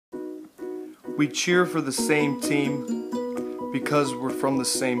We cheer for the same team because we're from the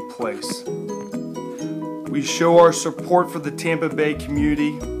same place. We show our support for the Tampa Bay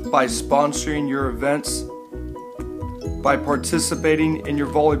community by sponsoring your events, by participating in your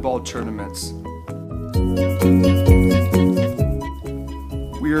volleyball tournaments.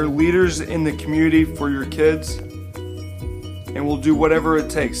 We are leaders in the community for your kids, and we'll do whatever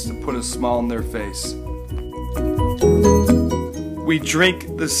it takes to put a smile on their face. We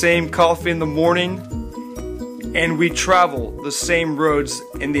drink the same coffee in the morning, and we travel the same roads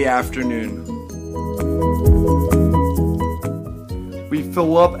in the afternoon. We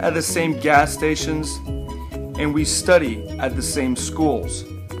fill up at the same gas stations, and we study at the same schools.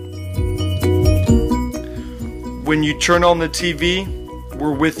 When you turn on the TV,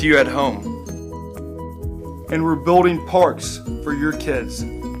 we're with you at home. And we're building parks for your kids.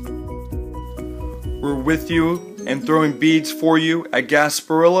 We're with you and throwing beads for you at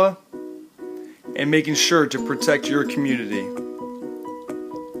Gasparilla and making sure to protect your community.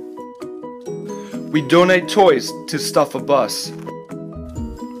 We donate toys to stuff a bus.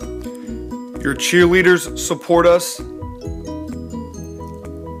 Your cheerleaders support us,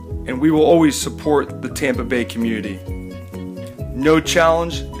 and we will always support the Tampa Bay community. No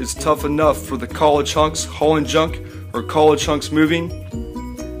challenge is tough enough for the College Hunks Hauling Junk or College Hunks Moving.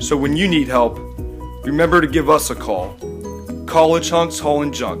 So when you need help, remember to give us a call. College Hunks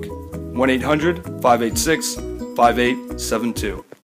Hauling Junk, 1-800-586-5872.